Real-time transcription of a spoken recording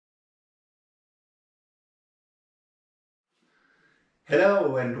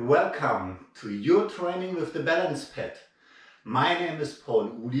Hello and welcome to your training with the balance pad. My name is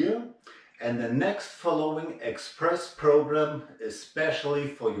Uhlir and the next following express program is specially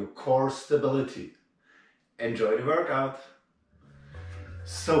for your core stability. Enjoy the workout.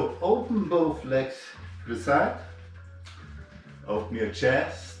 So open both legs to the side, open your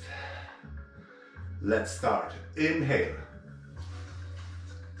chest. Let's start. Inhale,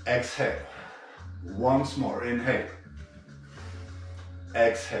 exhale, once more, inhale.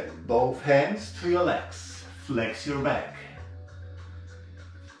 Exhale, both hands to your legs, flex your back.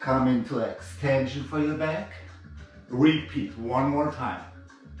 Come into extension for your back. Repeat one more time.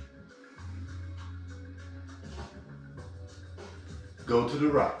 Go to the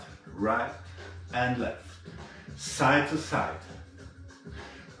right and left, side to side.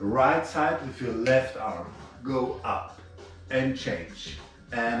 Right side with your left arm, go up and change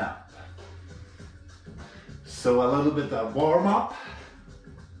and up. So a little bit of warm up.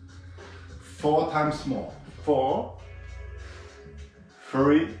 4 times more. 4,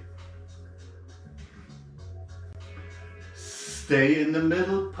 3. Stay in the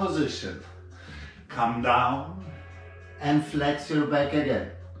middle position. Come down and flex your back again.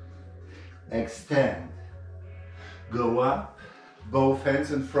 Extend. Go up. Both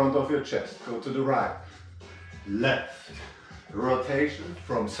hands in front of your chest. Go to the right. Left. Rotation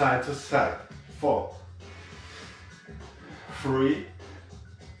from side to side. 4, 3.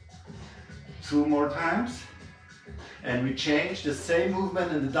 2 more times, and we change the same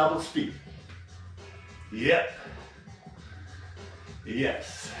movement in the double speed. Yep.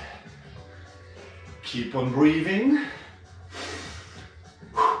 Yes. Keep on breathing.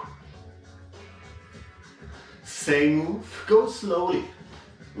 Same move, go slowly.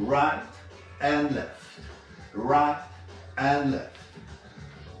 Right and left. Right and left.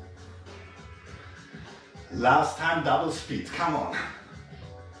 Last time double speed, come on.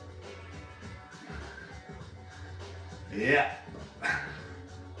 Yeah.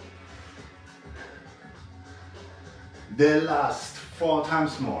 The last 4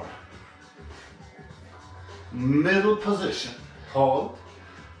 times more. Middle position. Hold.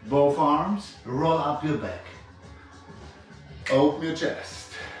 Both arms. Roll up your back. Open your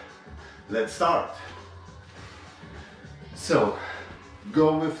chest. Let's start. So,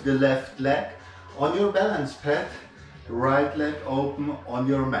 go with the left leg on your balance pad. Right leg open on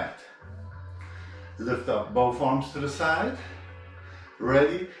your mat. Lift up both arms to the side.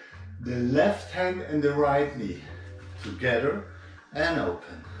 Ready? The left hand and the right knee. Together and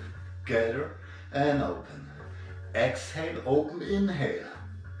open. Together and open. Exhale, open, inhale.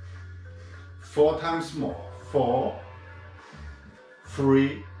 4 times more. 4,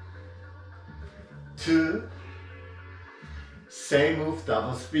 3, 2. Same move,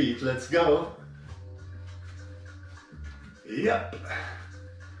 double speed. Let's go. Yep.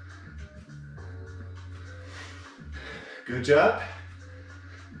 Good job.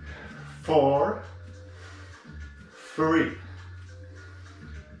 4, 3,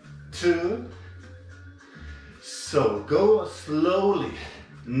 2. So go slowly.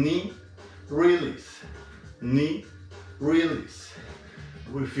 Knee, release. Knee, release.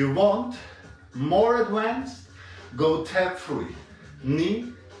 If you want more advanced, go tap free.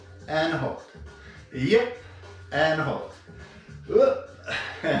 Knee and hold. Yep, and hold.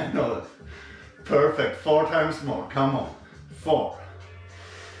 And hold. Perfect. 4 times more. Come on. 4,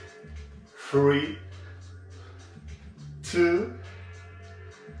 3, 2.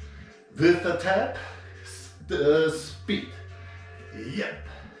 With the tap, speed. Yep.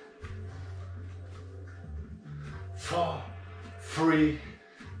 4, 3,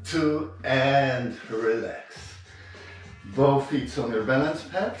 2, and relax. Both feet on your balance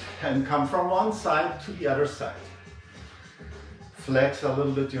pad and come from one side to the other side. Flex a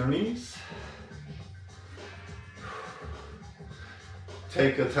little bit your knees.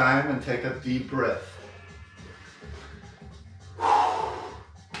 Take your time and take a deep breath.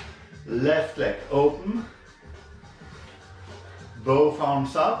 Left leg open. Both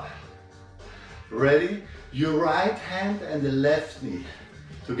arms up. Ready? Your right hand and the left knee.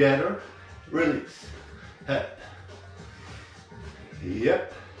 Together. Release. Head.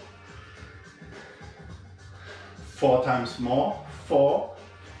 Yep. 4 times more. 4,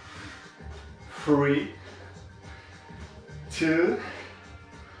 3, 2.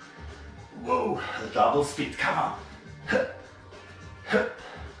 Whoa, double speed, come on. Hup, hup.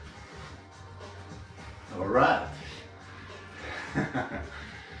 All right.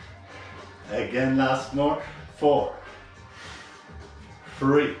 Again, last more. 4,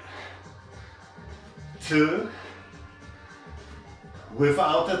 3, 2.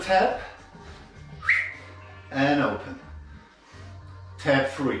 Without the tap. And open. tap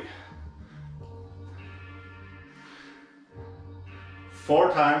 3.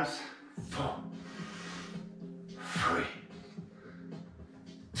 4 times. 4, 3,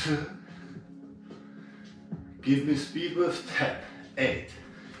 2. Give me speed with tap. 8,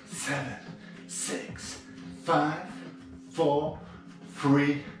 7, 6, 5, 4,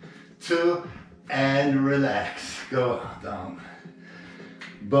 3, 2, and relax. Go down.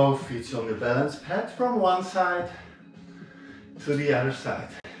 Both feet on the balance pad from one side to the other side.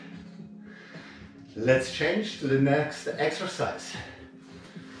 Let's change to the next exercise.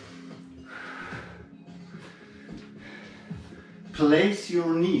 Place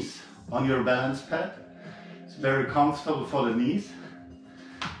your knees on your balance pad. It's very comfortable for the knees.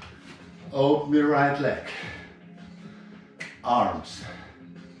 Open your right leg. Arms.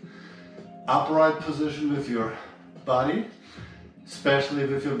 Upright position with your body, especially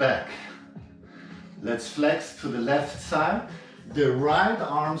with your back. Let's flex to the left side. The right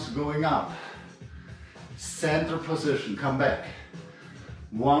arm's going up. Center position, come back.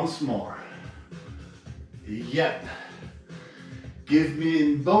 Once more. Yep. Give me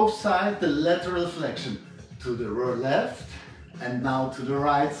in both sides the lateral flexion. To the left and now to the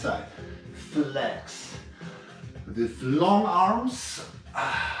right side. Flex. With long arms.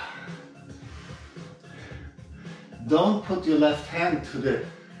 Don't put your left hand to the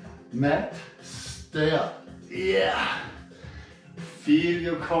mat. Stay up. Yeah. Feel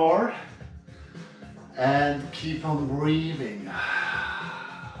your core. And keep on breathing.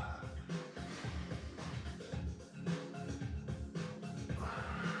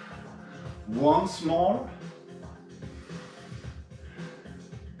 Once more.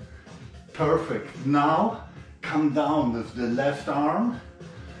 Perfect. Now come down with the left arm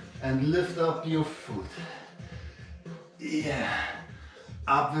and lift up your foot. Yeah.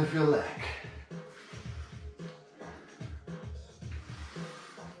 Up with your leg.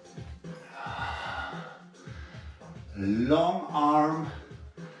 Long arm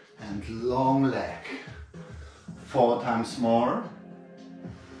and long leg. 4 times more.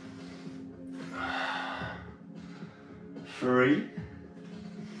 3.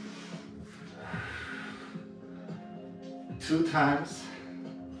 2 times.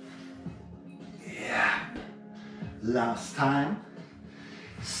 Yeah. Last time.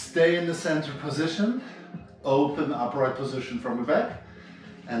 Stay in the center position. Open upright position from the back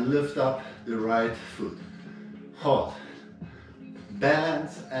and lift up the right foot. Hold.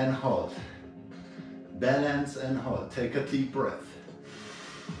 Balance and hold. Balance and hold. Take a deep breath.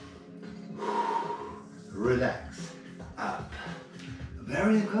 Relax. Up.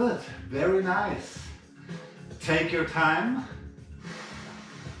 Very good. Very nice. Take your time.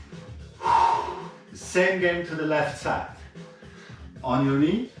 Same game to the left side. On your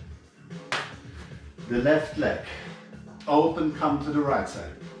knee. The left leg. Open, come to the right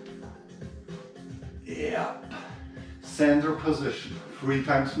side. Yep. Center position. 3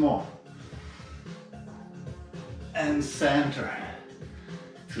 times more. And center.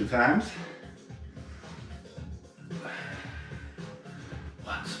 2 times.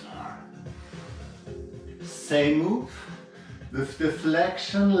 Once more. Same move with the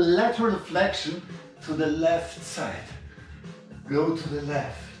flexion, lateral flexion to the left side. Go to the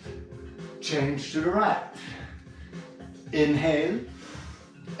left. Change to the right. Inhale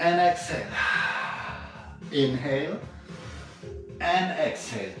and exhale. Inhale and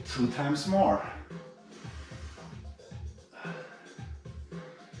exhale. 2 times more.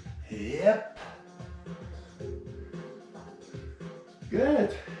 Yep.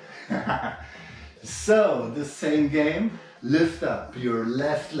 Good. So, the same game. Lift up your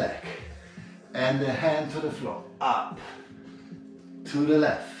left leg and the hand to the floor. Up. To the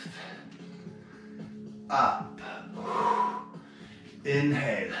left. Up.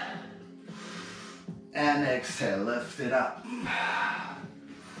 Inhale. And exhale. Lift it up.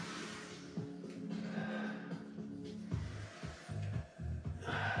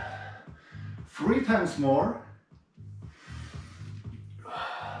 3 times more.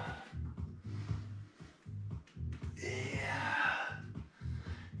 Yeah.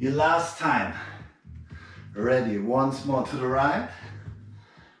 Your last time. Ready. Once more to the right.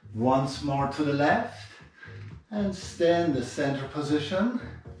 Once more to the left. And stay in the center position.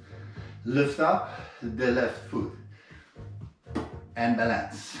 Lift up the left foot. And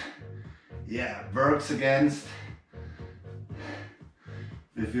balance. Yeah, works against.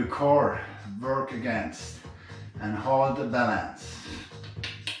 With your core, work against. And hold the balance.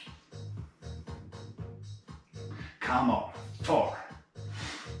 Come on. 4,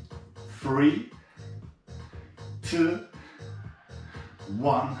 3, 2,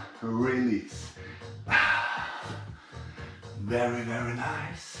 1. Release. Very, very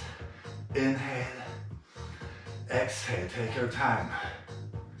nice. Inhale. Exhale, take your time.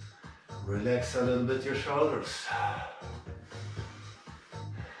 Relax a little bit your shoulders.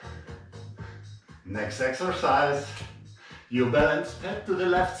 Next exercise, you balance pad to the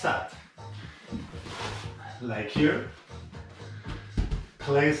left side. Like here.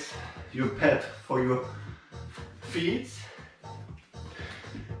 Place your pad for your feet.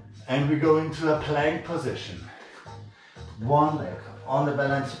 And we go into a plank position. One leg on the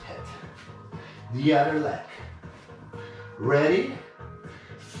balance pad. The other leg. Ready?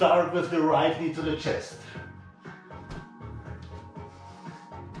 Start with the right knee to the chest.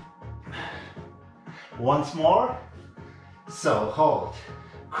 Once more. So hold.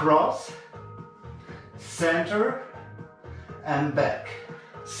 Cross, center, and back.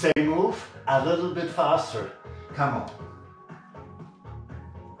 Same move, a little bit faster. Come on.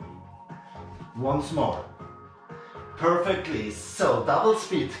 Once more. Perfectly. So double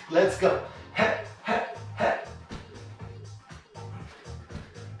speed. Let's go. Head, head, head.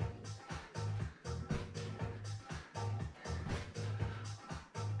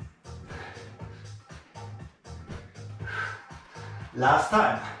 Last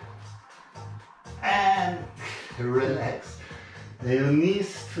time. And relax. Your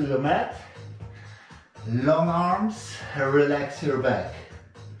knees to the mat. Long arms. Relax your back.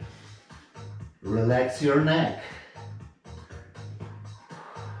 Relax your neck.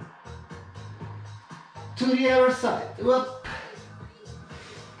 To the other side. Whoop.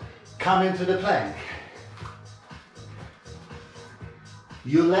 Come into the plank.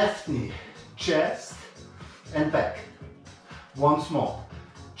 Your left knee, chest and back. Once more.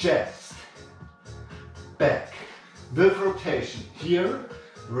 Chest, back. With rotation. Here,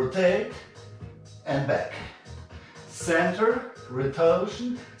 rotate and back. Center,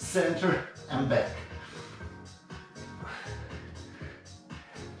 rotation, center and back.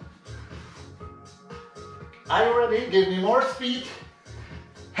 Are you ready? Give me more speed.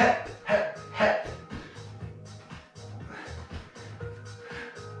 Head, head, head.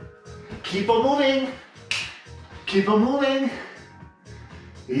 Keep on moving. Keep on moving.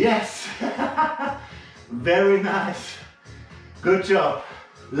 Yes. Very nice. Good job.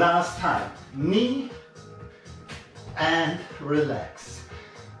 Last time. Knee and relax.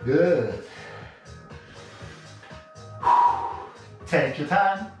 Good. Take your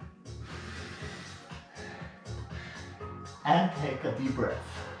time. And take a deep breath.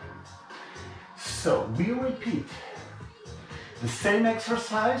 So we repeat the same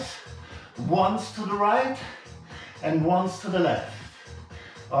exercise once to the right and once to the left.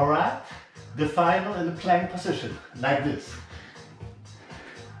 All right? The final in the plank position, like this.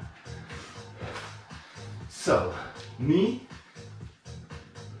 So, knee,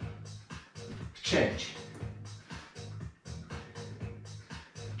 change,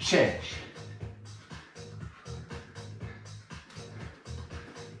 change.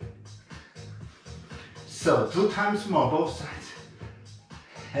 So, 2 times more, both sides.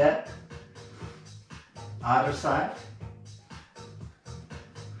 Head, other side.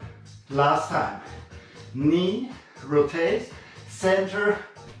 Last time. Knee, rotate, center,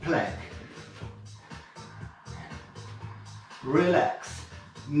 plank. Relax,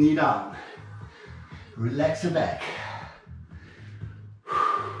 knee down. Relax your back.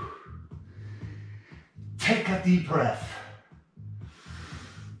 Take a deep breath.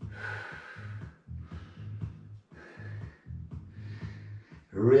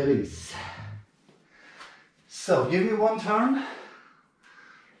 Release. So give me one turn.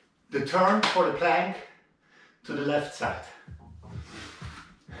 The turn for the plank to the left side.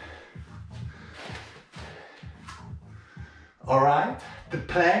 All right, the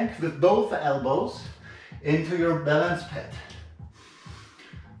plank with both elbows into your balance pad.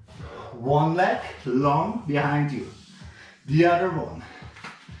 One leg long behind you, the other one.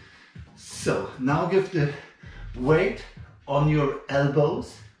 So now give the weight on your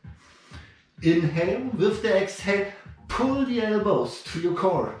elbows. Inhale, with the exhale, pull the elbows to your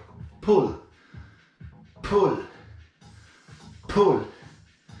core. Pull, pull, pull.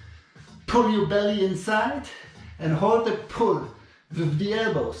 Pull your belly inside and hold the pull with the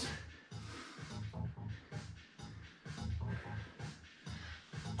elbows.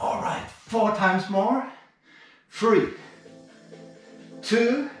 All right, 4 times more. 3,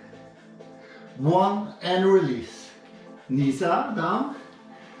 2, 1, and release. Knees up, down,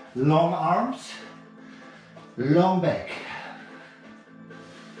 long arms, long back.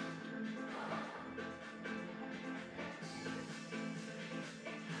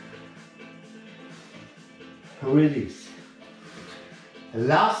 Release.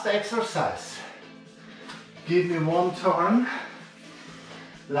 Last exercise. Give me one turn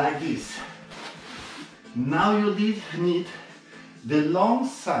like this. Now you need the long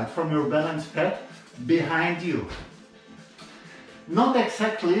side from your balance pad behind you. Not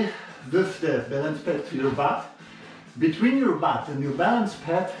exactly with the balance pad to your butt. Between your butt and your balance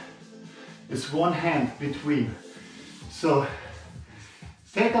pad is one hand between. So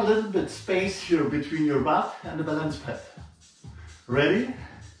take a little bit space here between your butt and the balance pad. Ready?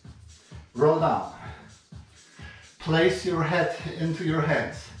 Roll down. Place your head into your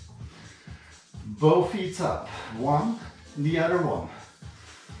hands. Both feet up. One, the other one.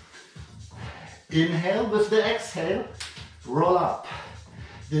 Inhale with the exhale. Roll up.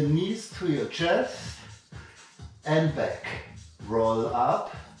 The knees to your chest and back. Roll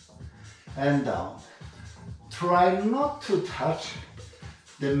up and down. Try not to touch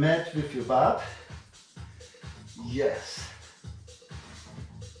the mat with your butt. Yes.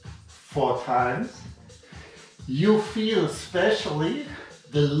 4 times. You feel especially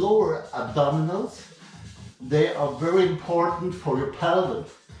the lower abdominals. They are very important for your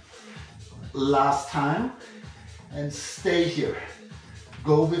pelvis. Last time, and stay here.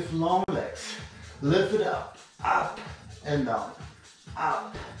 Go with long legs. Lift it up and down,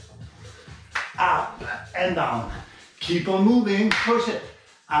 up and down. Keep on moving, push it,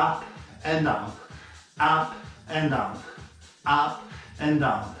 up and down, up and down, up and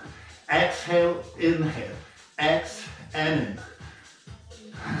down. Exhale, inhale, X and in.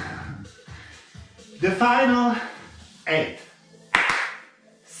 The final 8,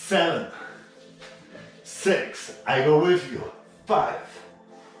 7, 6, I go with you, 5,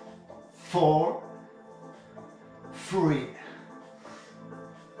 4, 3,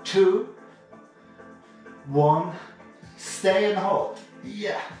 2, 1, stay and hold,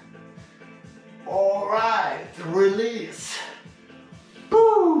 yeah. All right, release.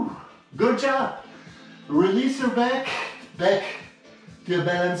 Woo! Good job. Release your back to your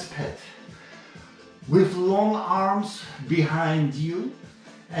balance pad. With long arms behind you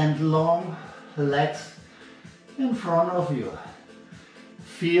and long legs in front of you.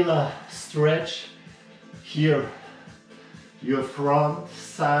 Feel a stretch here, your front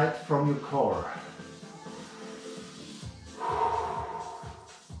side from your core.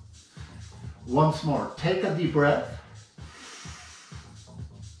 Once more, take a deep breath.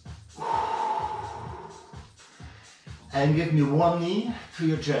 And give me one knee to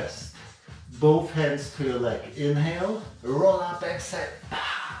your chest. Both hands to your leg. Inhale, roll up, exhale.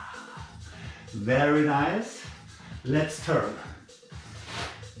 Very nice. Let's turn.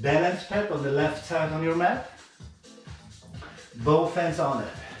 Balance pad on the left side on your mat. Both hands on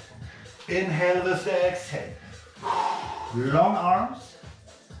it. Inhale with the exhale. Long arms,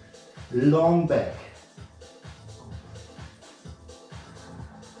 long back.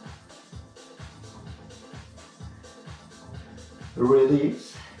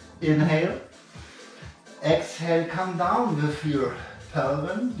 Release. Inhale. Exhale, come down with your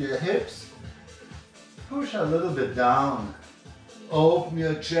pelvis, your hips. Push a little bit down. Open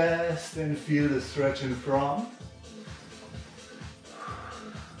your chest and feel the stretch in front.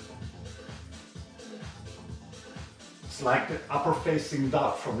 It's like the upper facing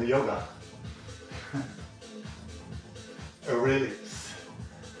dog from the yoga. A release.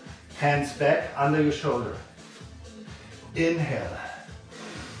 Hands back under your shoulder. Inhale.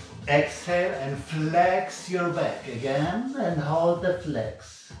 Exhale and flex your back again and hold the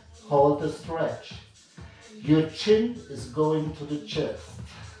flex. Hold the stretch. Your chin is going to the chest.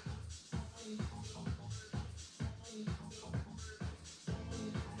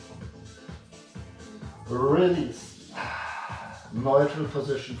 Release. Neutral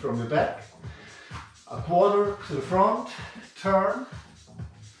position from your back. A quarter to the front. Turn.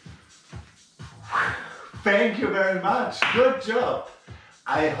 Thank you very much. Good job.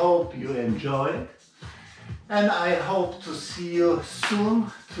 I hope you enjoyed. And I hope to see you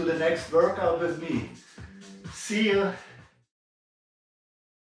soon to the next workout with me. See you.